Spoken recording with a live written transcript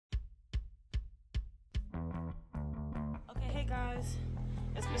guys,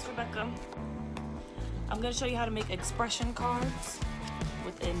 it's Miss Rebecca. I'm going to show you how to make expression cards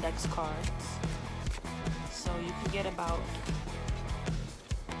with index cards. So you can get about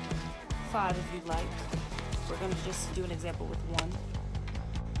 5 if you'd like. We're going to just do an example with 1.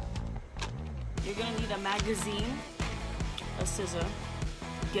 You're going to need a magazine, a scissor.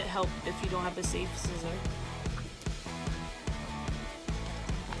 Get help if you don't have a safe scissor.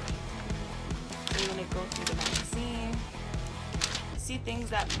 You're going to go through the magazine. See things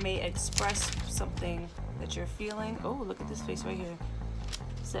that may express something that you're feeling. Oh, look at this face right here.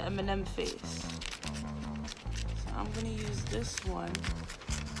 It's the Eminem face. So I'm going to use this one.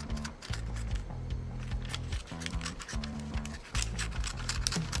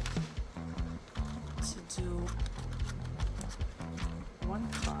 To do one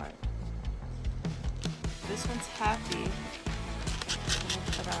card. This one's happy. I'm going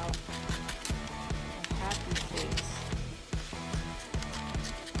to put out a happy face.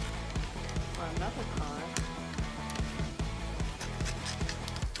 For another card,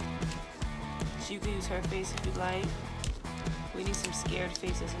 so you can use her face if you like. We need some scared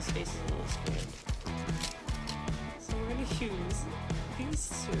faces. His face is a little scared. So we're going to use these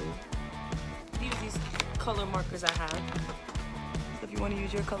two. Use these color markers I have. So if you want to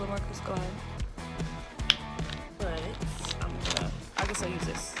use your color markers, go ahead. But I guess I'll use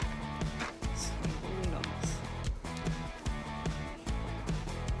this.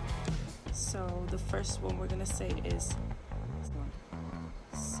 So the first one we're gonna say is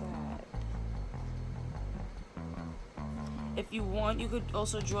sad. If you want, you could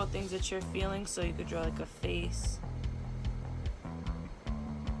also draw things that you're feeling. So you could draw like a face,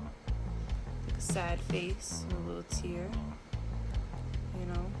 like a sad face, and a little tear. You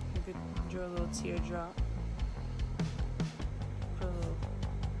know, you could draw a little teardrop, put a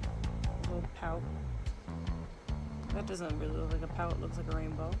little pout. That doesn't really look like a pout, it looks like a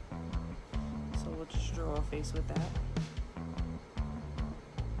rainbow. So we'll just draw a face with that.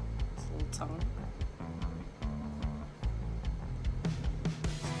 This little tongue.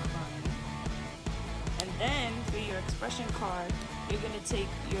 And then for your expression card, you're gonna take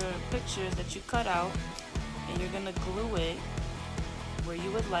your pictures that you cut out and you're gonna glue it where you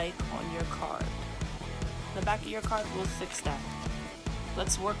would like on your card. The back of your card will fix that.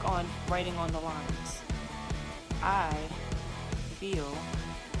 Let's work on writing on the lines. I feel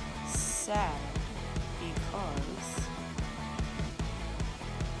sad because.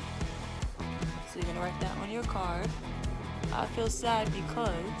 So you're gonna write that on your card. I feel sad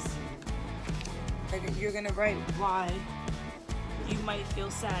because. You're gonna write why you might feel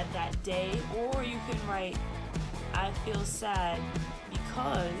sad that day, or you can write I feel sad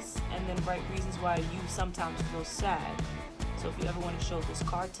because, and then write reasons why you sometimes feel sad. So if you ever want to show this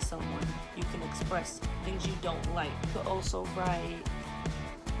card to someone, you can express things you don't like. You could also write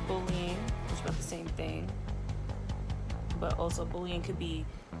bullying, which is about the same thing. But also bullying could be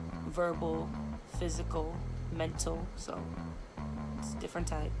verbal, physical, mental, so it's different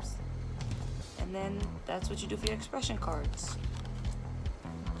types. And then that's what you do for your expression cards.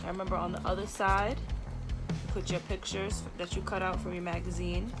 I remember on the other side, put your pictures that you cut out from your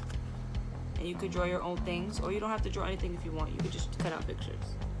magazine. And you could draw your own things, or you don't have to draw anything if you want. You could just cut out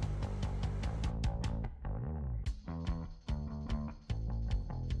pictures.